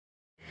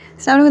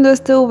अस्सलाम वालेकुम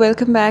दोस्तों,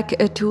 welcome back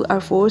to our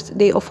fourth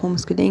day of home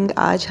schooling.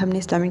 आज हमने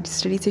इस्लामिक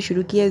स्टडी से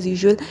शुरू किया एज़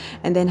यूजुअल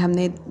एंड देन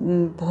हमने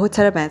बहुत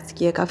सारा मैथ्स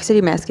किया, काफ़ी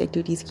सारी मैथ्स की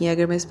एक्टिविटीज़ की।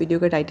 अगर मैं इस वीडियो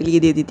का टाइटल ये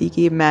दे देती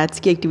कि मैथ्स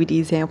की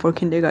एक्टिविटीज़ हैं फॉर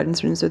किंडरगार्टन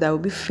स्टूडेंट्स, तो दैट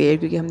वुड बी फेयर,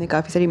 क्योंकि हमने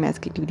काफ़ी सारी मैथ्स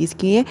की एक्टिविटीज़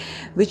की हैं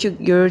which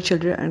your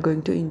children are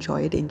going to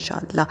enjoy it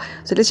इंशाल्लाह।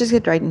 So let's just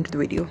get right into the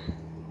video.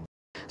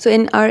 So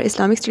in our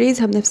Islamic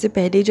studies हमने सबसे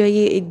पहले जो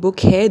ये एक बुक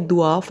है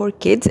दुआ फॉर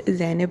किड्स,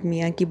 ज़ैनब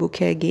मियाँ की बुक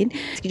है। अगेन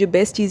इसकी जो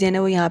बेस्ट चीज़ है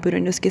ना, वो यहाँ पे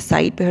उन्होंने उसके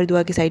साइड पे, हर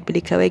दुआ के साइड पे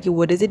लिखा हुआ है कि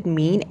what does it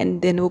mean and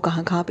then वो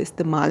कहाँ कहाँ पे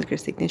इस्तेमाल कर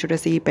सकते हैं। छोटा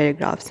सा ये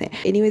पैराग्राफ्स हैं।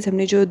 एनीवेज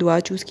हमने जो दुआ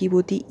चूज़ की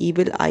वो थी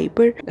ईविल आई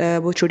पर।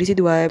 वो छोटी सी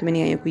दुआ है, मैंने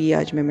यहाँ को ये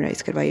आज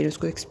मेमोराइज़ करवाई और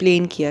उसको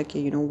एक्सप्लेन किया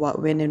कि you know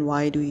when and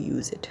why do you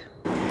use it.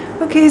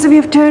 Okay, so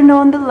we have turned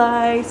on the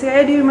lights.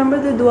 Yeah, do you remember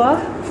the dua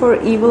for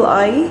evil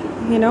eye,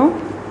 you know?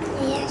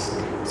 Yes.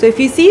 So if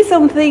you see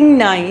something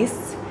nice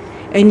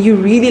and you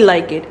really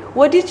like it,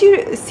 what did you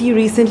see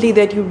recently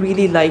that you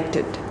really liked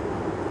it?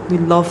 You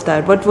loved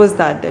that. What was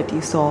that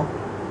you saw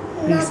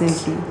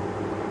recently?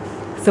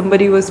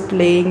 Somebody was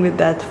playing with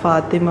that.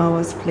 Fatima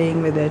was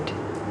playing with it.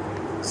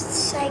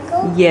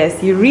 Cycle?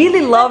 Yes, you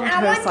really loved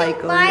her I want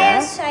cycle. to buy Yeah?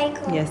 a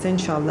cycle. Yes,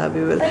 inshallah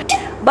we will.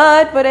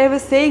 But what I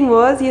was saying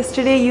was,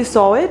 yesterday you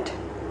saw it,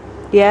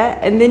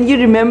 yeah, and then you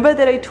remember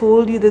that I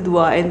told you the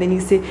dua, and then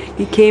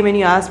you came and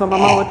you asked Mama,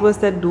 what was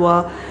that dua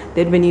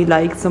that when you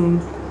like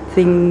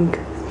something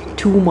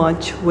too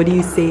much, what do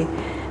you say?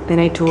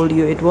 Then I told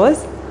you it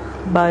was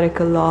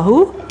Barakallahu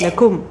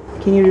lakum.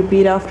 Can you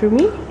repeat after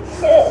me?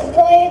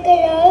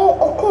 Barakallahu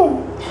akum.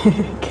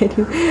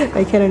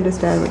 I can't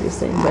understand what you're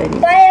saying, but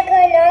anyway.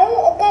 Barakallahu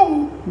akum.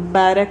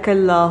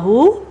 Barakallahu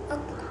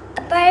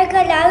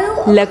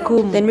Barakallahu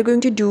lakum. Then we're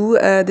going to do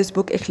this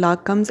book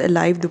Akhlaq comes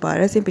alive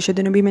दोबारा से। पिछले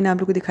दिनों भी मैंने आप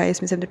लोगों को दिखाया,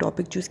 इसमें से हमने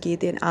टॉपिक चूज़ किए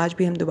थे, आज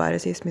भी हम दोबारा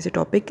से इसमें से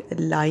टॉपिक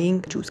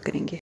लाइंग चूज़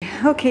करेंगे।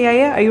 Okay,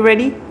 Yahya, are you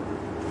ready?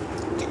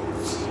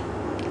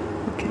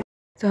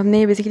 तो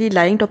हमने बेसिकली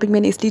लाइंग टॉपिक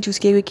मैंने इसलिए चूज़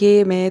किया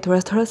क्योंकि मैं थोड़ा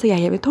सा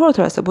याह्या में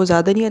थोड़ा सा, बहुत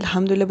ज़्यादा नहीं है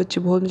अल्हम्दुलिल्लाह,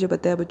 बच्चे बहुत, मुझे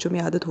पता है बच्चों में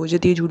आदत हो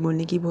जाती है झूठ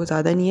बोलने की, बहुत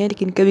ज़्यादा नहीं है,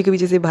 लेकिन कभी कभी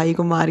जैसे भाई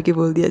को मार के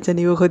बोल दिया, अच्छा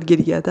नहीं वो खुद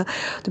गिर गया था,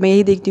 तो मैं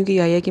यही देखती हूँ कि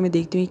याह्या कि मैं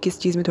देखती हूँ कि किस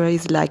चीज़ में थोड़ा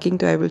इज़ लैकिंग,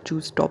 तो I will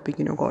choose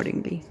topic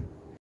accordingly.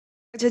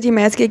 अच्छा जी,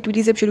 मैथ्स की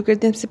एक्टिविटी से अब शुरू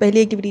करते हैं। सबसे पहली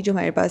एक्टिविटी जो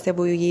हमारे पास है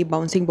वो ये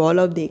बाउंसिंग बॉल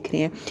आप देख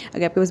रहे हैं।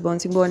 अगर आपके पास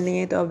बाउंसिंग बॉल नहीं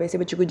है तो आप वैसे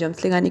बच्चे को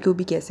जंप्स लगाने को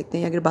भी कह सकते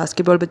हैं। अगर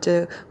बास्केटबॉल बच्चा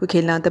को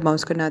खेलना आता है,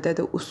 बाउंस करना आता है,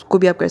 तो उसको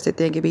भी आप कर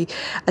सकते हैं कि भाई,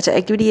 अच्छा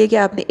एक्टिविटी ये है कि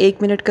आपने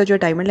 1 मिनट का जो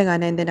टाइमर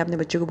लगाना है, देन आपने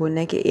बच्चे को बोलना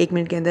है कि 1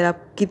 मिनट के अंदर आप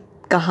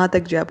कहाँ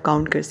तक जो आप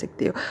काउंट कर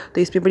सकते हो।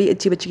 तो इसमें बड़ी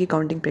अच्छी बच्चे की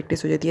काउंटिंग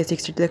प्रैक्टिस हो जाती है।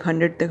 60 तक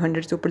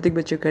 100 से ऊपर तक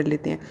बच्चे कर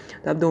लेते हैं,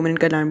 तो आप 2 मिनट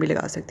का अलार्म भी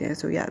लगा सकते हैं।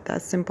 सो या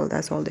that's simple,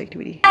 that's all the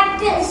activity.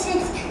 30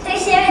 31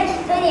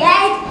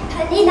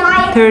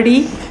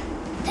 32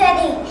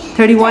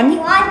 33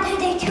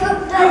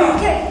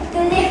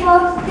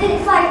 34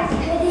 35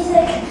 36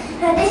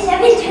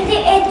 37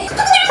 38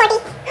 40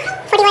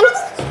 41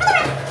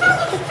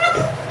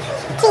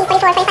 44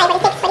 45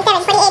 46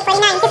 47 48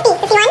 49 50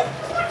 51.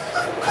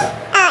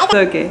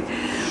 Okay.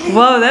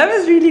 Wow, that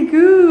was really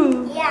cool.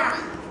 Yeah.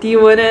 Do you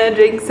wanna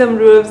drink some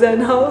ruafza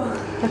now?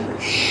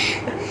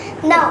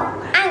 No,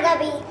 I'm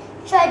gonna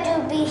try to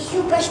be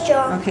super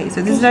strong. Okay,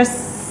 so this is our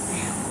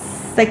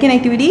second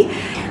activity.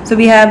 So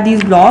we have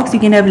these blocks.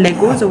 You can have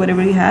Legos or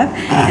whatever you have,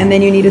 and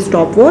then you need a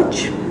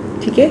stopwatch.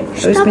 ठीक है,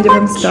 और इसमें जब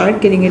हम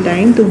start करेंगे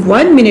time, तो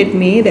 1 minute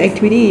में the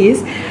activity is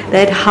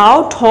that how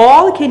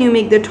tall can you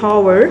make the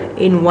tower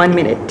in 1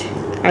 minute?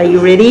 Are you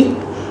ready?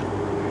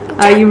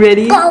 Are you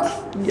ready? Go.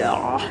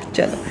 Yeah,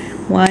 चलो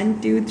 1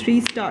 2 3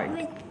 start.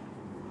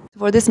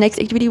 For this next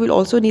activity you will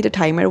also need a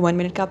timer. 1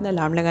 minute का अपना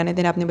alarm लगाना है।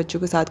 Then आपने बच्चों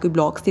के साथ कोई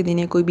ब्लॉक्स दे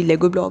देने हैं, कोई भी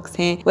लेगो ब्लॉक्स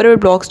हैं, whatever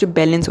ब्लॉक्स जो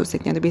बैलेंस हो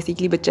सकते हैं। तो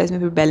बेसिकली बच्चा इसमें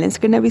फिर बैलेंस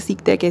करना भी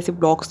सीखता है, कैसे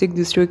ब्लॉक्स एक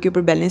दूसरे के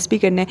ऊपर बैलेंस भी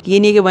करना है। ये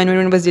नहीं कि 1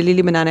 मिनट में बस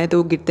जल्दी बनाना है तो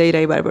वो गिरता ही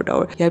रहा बार बार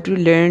tower. You have to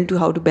learn to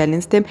how to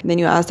balance them. Then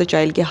you ask the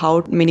child कि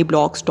how many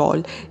blocks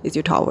tall is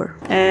your tower,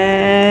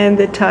 and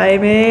the time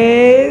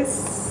is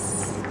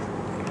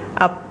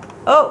up.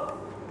 Oh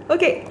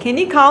okay, can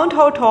you count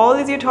how tall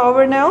is your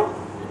tower now?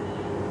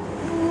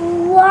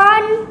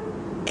 1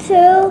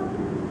 2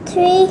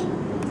 3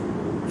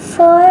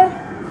 4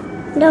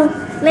 no,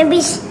 maybe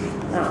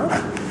no.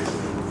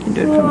 You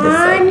do it from this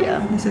side.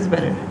 Yeah, this is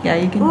better. Yeah,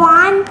 you can.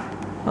 1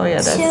 Oh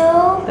yeah, that's 2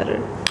 better.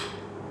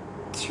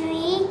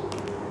 3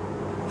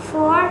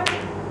 4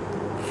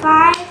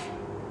 5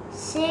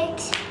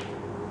 6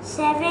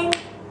 7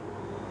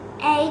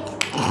 8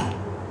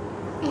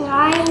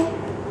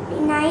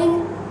 9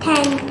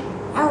 10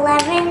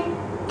 11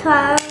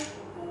 12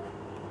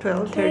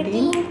 12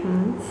 13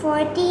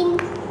 14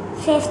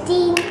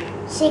 15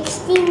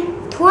 16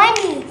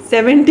 20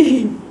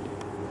 17.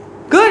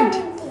 Good.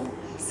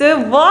 So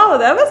wow,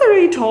 that was a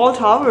really tall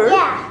tower.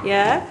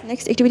 Yeah.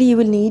 Next activity you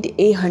will need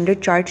a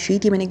 100 chart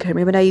sheet. ये मैंने घर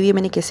में बनाई हुई है.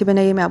 मैंने कैसे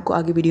बनाई है मैं आपको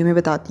आगे वीडियो में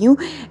बताती हूँ.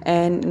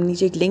 एंड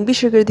नीचे एक लिंक भी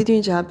शेयर कर देती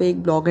हूँ जहाँ पे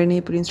एक ब्लॉगर ने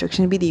पूरी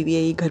इंस्ट्रक्शन भी दी हुई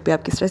है ये घर पे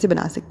आप किस तरह से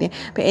बना सकते हैं.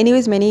 पर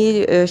एनीवेज मैंने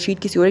ये शीट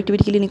किसी और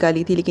एक्टिविटी के लिए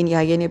निकाली थी, लेकिन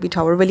याह्या ने अभी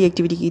टावर वाली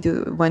एक्टिविटी की थी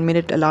 1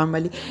 मिनट अलार्म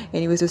वाली.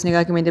 एनीवेज उसने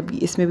कहा कि मैंने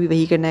इसमें भी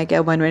वही करना है कि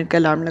आप 1 मिनट का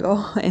अलार्म लगाओ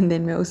एंड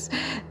देन मैं उस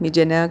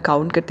जो ना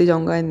काउंट करते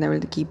जाऊँगा and I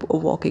will keep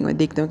walking. और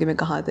देखता हूँ कि मैं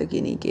कहाँ तक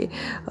ये नहीं कि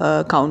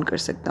काउंट कर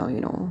सकता हूँ,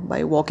 you know,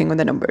 by walking on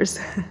the numbers.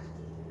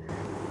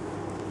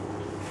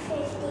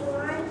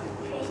 51,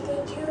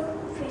 52,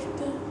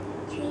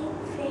 53,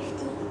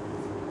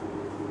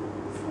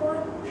 54,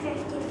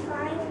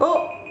 55. Oh!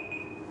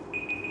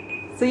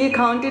 So you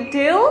counted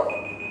till?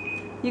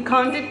 You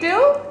counted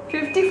till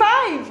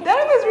 55.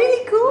 That was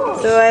really cool.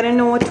 So I don't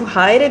know what to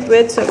hide it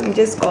with, so I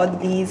just got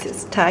these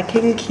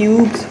stacking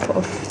cubes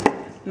of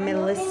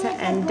Melissa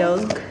and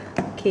Doug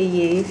के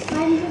ये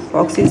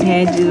boxes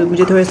हैं जो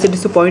मुझे थोड़े से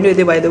disappoint हुए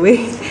थे. By the way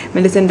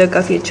Melissa and डग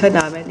काफ़ी अच्छा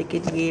नाम है,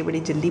 लेकिन ये बड़ी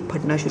जल्दी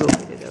फटना शुरू हो गए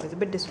थे. I was a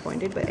bit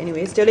disappointed, but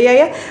anyways, चलो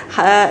Yahya,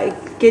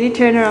 can you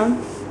turn around?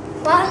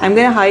 What? I'm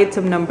gonna hide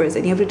some numbers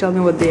and you have to tell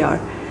me what they are.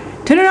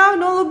 Turn around,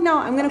 don't look now.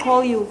 I'm gonna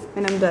call you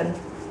when I'm done.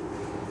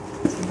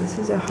 So this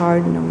is a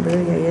hard number.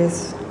 Yes,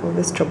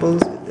 always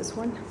troubles with this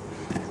one.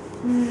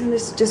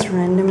 Let's just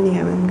randomly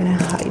I'm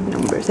gonna hide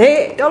numbers. Hey,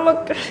 don't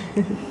look.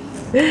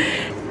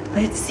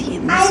 Let's see.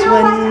 This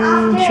one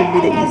should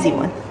be the easy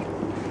one.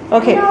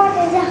 Okay.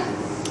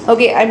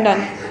 Okay, I'm done.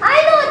 I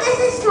know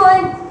this is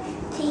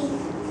 20.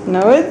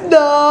 No, it's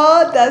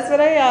not. That's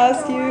what I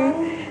asked you.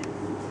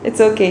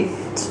 It's okay.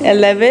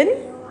 11,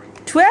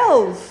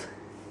 12.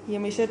 ये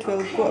हमेशा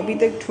 12 को अभी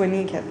तक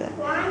 20 कहता है.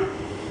 1,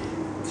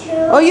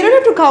 2. Oh, you don't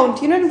have to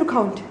count. You don't have to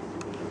count.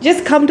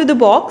 Just come to the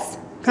box.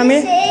 Come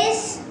This here.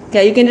 is.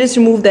 Yeah, you can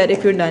just remove that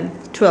if you're done.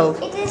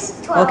 12. It is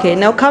 12. Okay,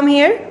 now come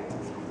here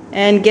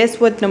and guess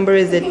what number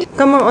is it.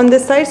 Come on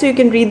this side so you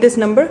can read this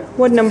number.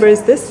 What number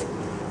is this?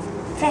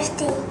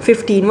 15.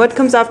 15. What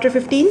comes after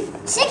 15?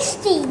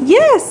 16.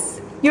 Yes,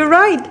 you're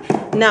right.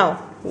 Now,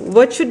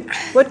 what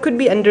could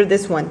be under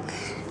this one?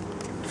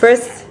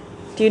 First,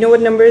 do you know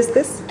what number is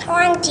this?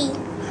 20.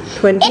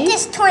 20? It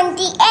is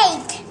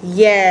 28.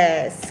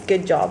 Yes,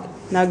 good job.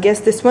 Now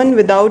guess this one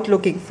without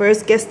looking.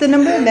 First guess the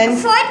number and then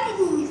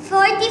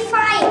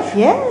 45.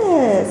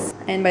 yes.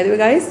 And by the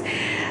way guys,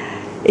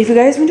 if you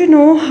guys want to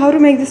know how to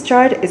make this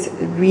chart, it's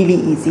really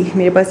easy.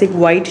 मेरे पास एक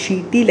white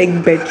sheet थी, like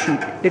bed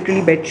sheet,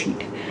 literally bed sheet.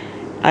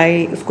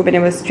 उसको मैंने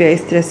बस जो है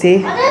इस तरह से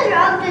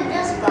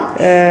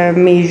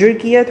measure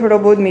किया, थोड़ा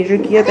बहुत measure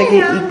किया ताकि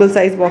equal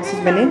size boxes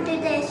बने.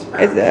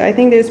 I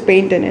think there's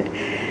paint in it.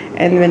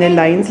 And मैंने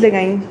lines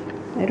लगाई.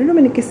 I don't know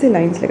मैंने किससे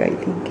lines लगाई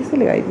थी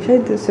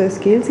शायद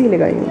scale से ही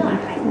लगाई हूँ. I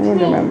don't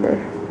remember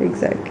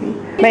exactly.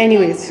 But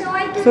anyways,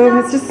 so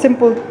it's just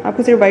simple.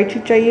 आपको सिर्फ white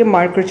sheet चाहिए,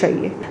 marker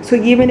चाहिए. So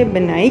ये मैंने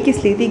बनाई किस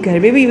लिए थी, घर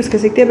में भी यूज़ कर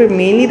सकते हैं, but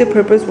mainly the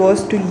purpose was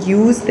to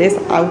use this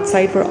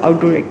outside for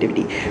outdoor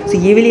activity. So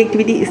ये वाली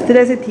activity इस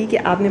तरह से थी कि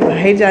आपने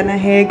बाहर जाना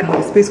है,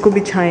 घास पे इसको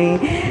बिछाएं,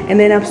 and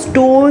then आप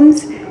stones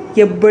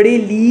या बड़े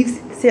leaves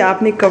से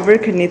आपने cover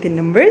करने थे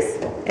numbers.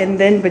 एंड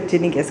देन बच्चे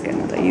ने गेस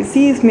करना था. यू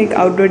सी इसमें एक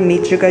आउटडोर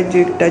नेचर का जो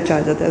एक टच आ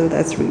जाता है,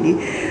 that's really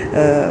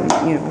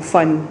you know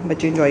fun.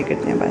 बच्चे इंजॉय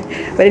करते हैं बाहर.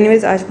 बट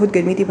एनीवेज आज बहुत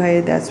गर्मी थी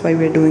भाई, that's why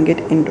we are doing it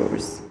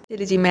endorse.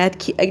 चलिए जी, मैथ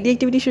की अगली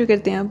एक्टिविटी शुरू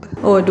करते हैं अब.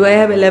 ओह, do I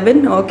have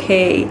 11?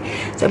 Okay,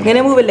 so I am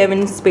gonna move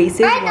 11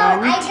 spaces. 1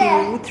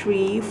 2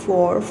 3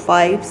 4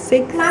 5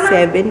 6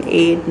 7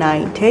 8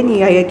 9 10. ये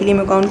याह्या के लिए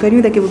मैं काउंट कर रही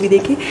हूँ ताकि वो भी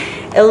देखे.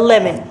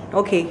 11.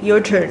 Okay, your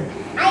turn.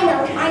 I know.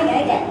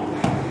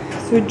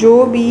 तो जो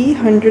भी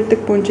 100 तक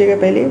पहुंचेगा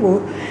पहले वो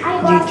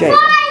जीत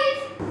जाएगा.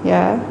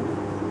 या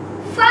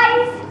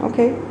 5.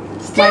 Okay,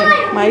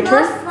 my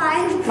turn.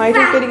 My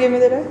turn. Can you give me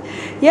the rest?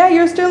 Yeah,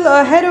 you're still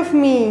ahead of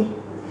me.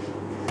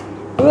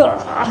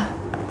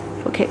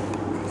 Okay,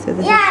 so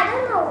this Yeah, I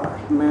don't know.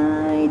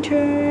 my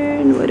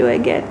turn. What do I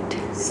get?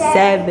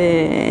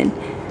 7.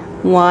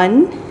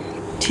 1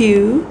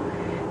 2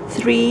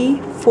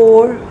 3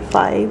 4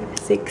 5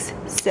 6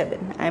 7.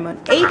 I'm on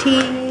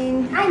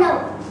 18. I know.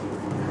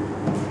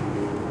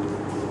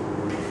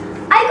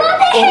 I got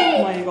it.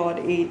 Oh my god,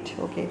 8.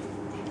 Okay.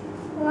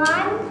 1,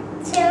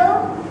 2,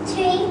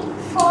 3,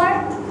 4,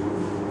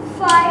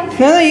 5.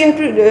 No, you have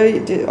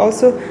to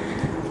also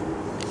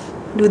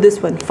do this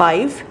one.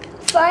 5.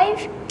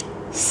 5,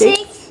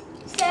 6,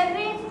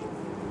 7,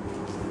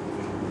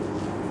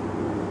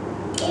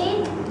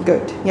 8.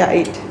 Good. Yeah,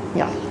 8.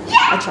 Yeah.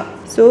 अच्छा.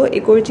 So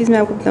एक और चीज़ मैं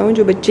आपको बताऊँ,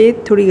 जो बच्चे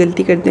थोड़ी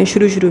गलती करते हैं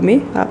शुरू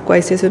में, आपको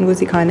ऐसे से उनको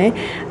सिखाना है.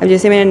 अब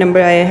जैसे मेरा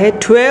नंबर आया है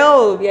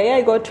 12. Yeah,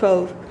 I got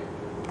 12.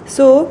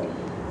 So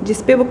जिस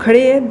पे वो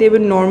खड़े हैं, they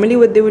will normally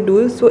what they would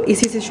do, सो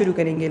इसी से शुरू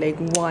करेंगे, लाइक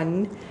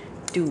 1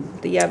 2.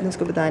 तो ये आपने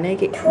उसको बताना है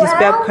कि जिस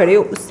पे आप खड़े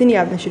हो उससे नहीं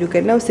आपने शुरू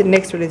करना है, उससे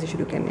नेक्स्ट वाले से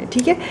शुरू करना है.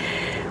 ठीक है.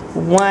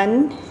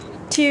 1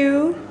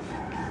 2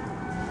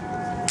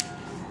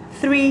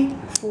 3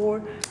 4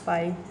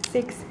 5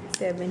 6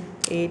 7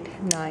 8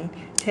 9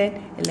 10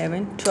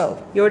 11 12.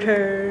 Your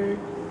turn.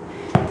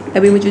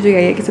 अभी मुझे जो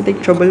याया के साथ एक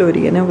ट्रबल हो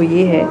रही है ना, वो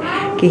ये है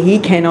कि ही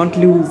कैन नॉट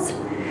लूज़।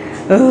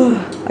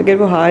 अगर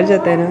वो हार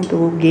जाता है ना तो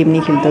वो गेम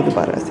नहीं खेलता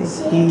दोबारा से,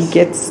 ही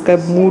गेट्स का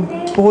मूड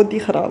बहुत ही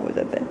ख़राब हो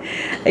जाता है।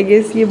 आई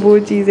गेस ये वो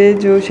चीज़ है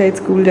जो शायद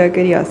स्कूल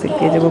जाकर ही आ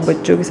सकती है, जब वो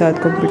बच्चों के साथ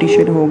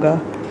कंपटीशन होगा,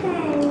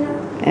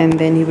 and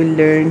then he will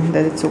learn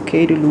that it's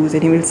okay to lose,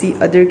 and he will see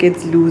other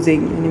kids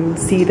losing, and he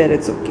will see that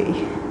it's okay.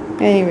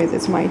 Anyways,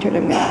 it's my turn.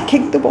 I'm gonna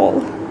kick the ball.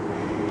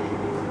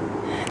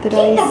 The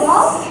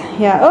ball?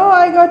 Yeah. Oh,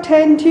 I got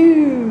 10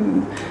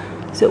 too.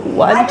 So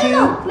 1,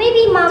 2,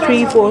 maybe Mama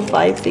 3, 4,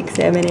 5, 6,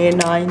 7, 8,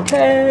 9,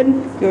 10.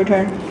 Your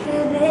turn.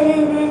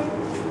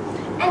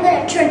 I'm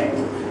gonna turn it.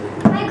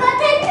 I got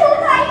 10 two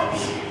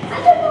times. I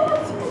don't know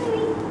what's gonna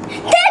be.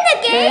 10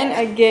 again.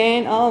 10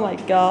 again. Oh my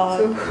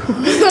God.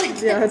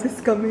 Yeah, this is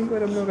coming.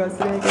 और हम लोग हंस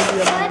रहे हैं कि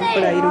हमारी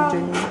पढ़ाई रुक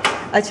जाएगी।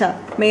 अच्छा,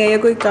 मैं याया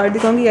को एक कार्ड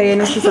दिखाऊंगी, याया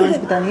ने उसके साउंड्स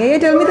बताने हैं। याया,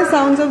 tell me the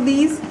sounds of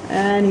these,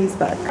 and he's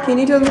back. Can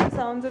you tell me the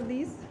sounds of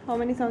these? How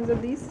many sounds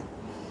of these?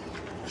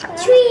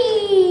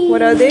 3.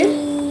 What are they?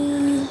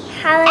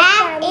 Good.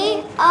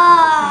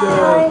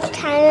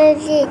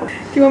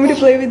 Do you want me to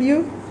play with you?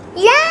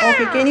 Yeah.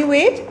 Okay, can you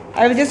wait?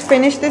 I will just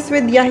finish this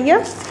with Yahya,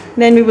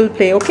 then we will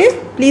play, okay?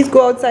 Please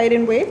go outside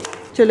and wait.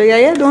 Chalo,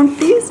 Yahya,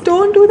 please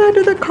don't do that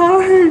to the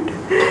card.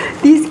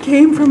 These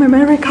came from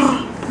America.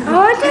 I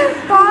want to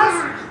pause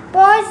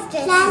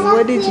this.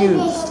 What did you see?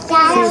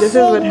 This is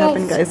what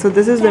happened, guys. So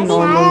this is the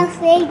normal.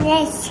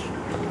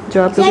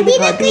 जो आप लोगों को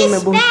दिखाती हूँ,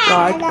 मैं बहुत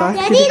काट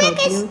के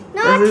दिखाती हूँ।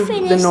 This is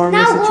the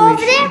normal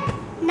situation.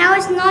 Now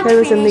it's not फिर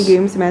बस हमने finished.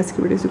 गेम्स मैच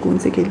के बड़े सुकून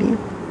से खेली हैं।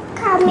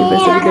 Come ये बस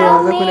here, अभी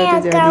दरवाज़ा खुला तो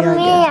जल्दी आ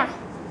गया।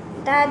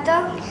 Dada.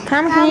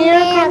 Come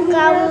here.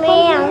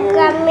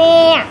 Come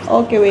here.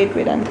 Okay,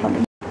 wait, I'm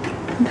coming.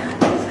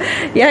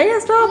 Yeah,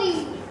 stop.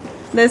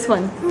 This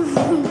one.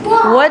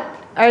 What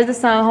are the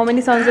sound? How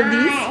many sounds of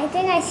these? I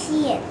think I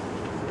see it.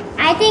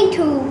 I think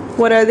 2.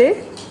 What are they?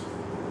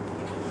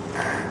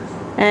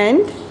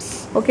 And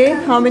okay,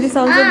 how many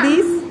sounds of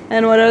these?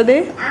 And what are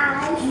they?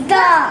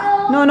 The.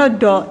 No,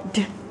 dot.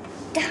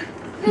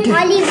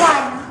 Only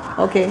 1.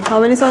 Okay, how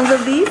many sounds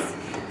of these?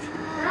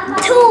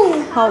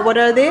 2. What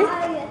are they?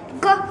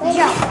 Good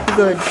job.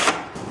 Good.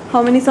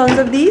 How many sounds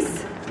of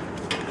these?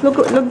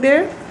 Look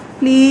there,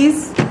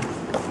 please.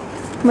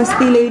 Must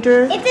be later.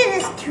 It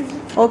is 3.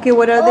 Okay,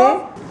 what are they?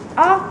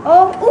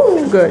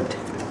 Ooh. Good.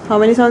 How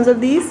many sounds of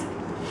these?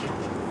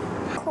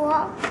 Cool.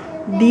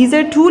 These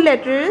are 2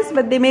 letters,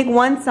 but they make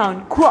one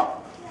sound. Kwa.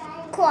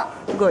 Cool.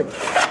 Good.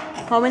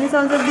 How many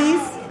sounds of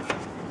these?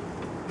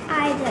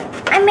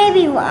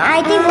 Maybe 1.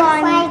 I think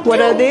 1.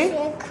 What are they?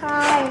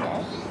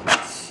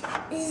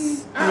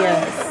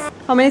 Yes.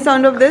 How many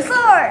sound of this?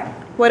 4.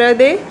 What are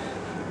they? Do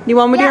you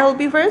want me to help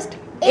you first?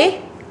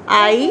 A,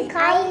 I, E,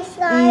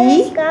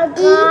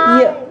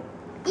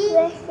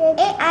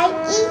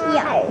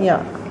 Yeah.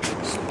 yeah.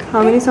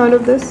 How many sound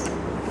of this?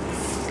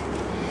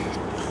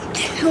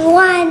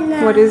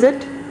 1. What is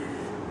it?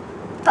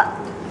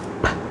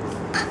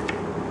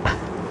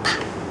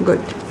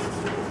 Good.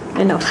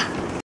 Enough.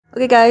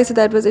 Okay guys, so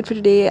that was it for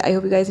today. I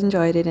hope you guys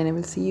enjoyed it, and I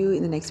will see you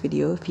in the next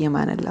video. Fi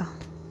aman Allah.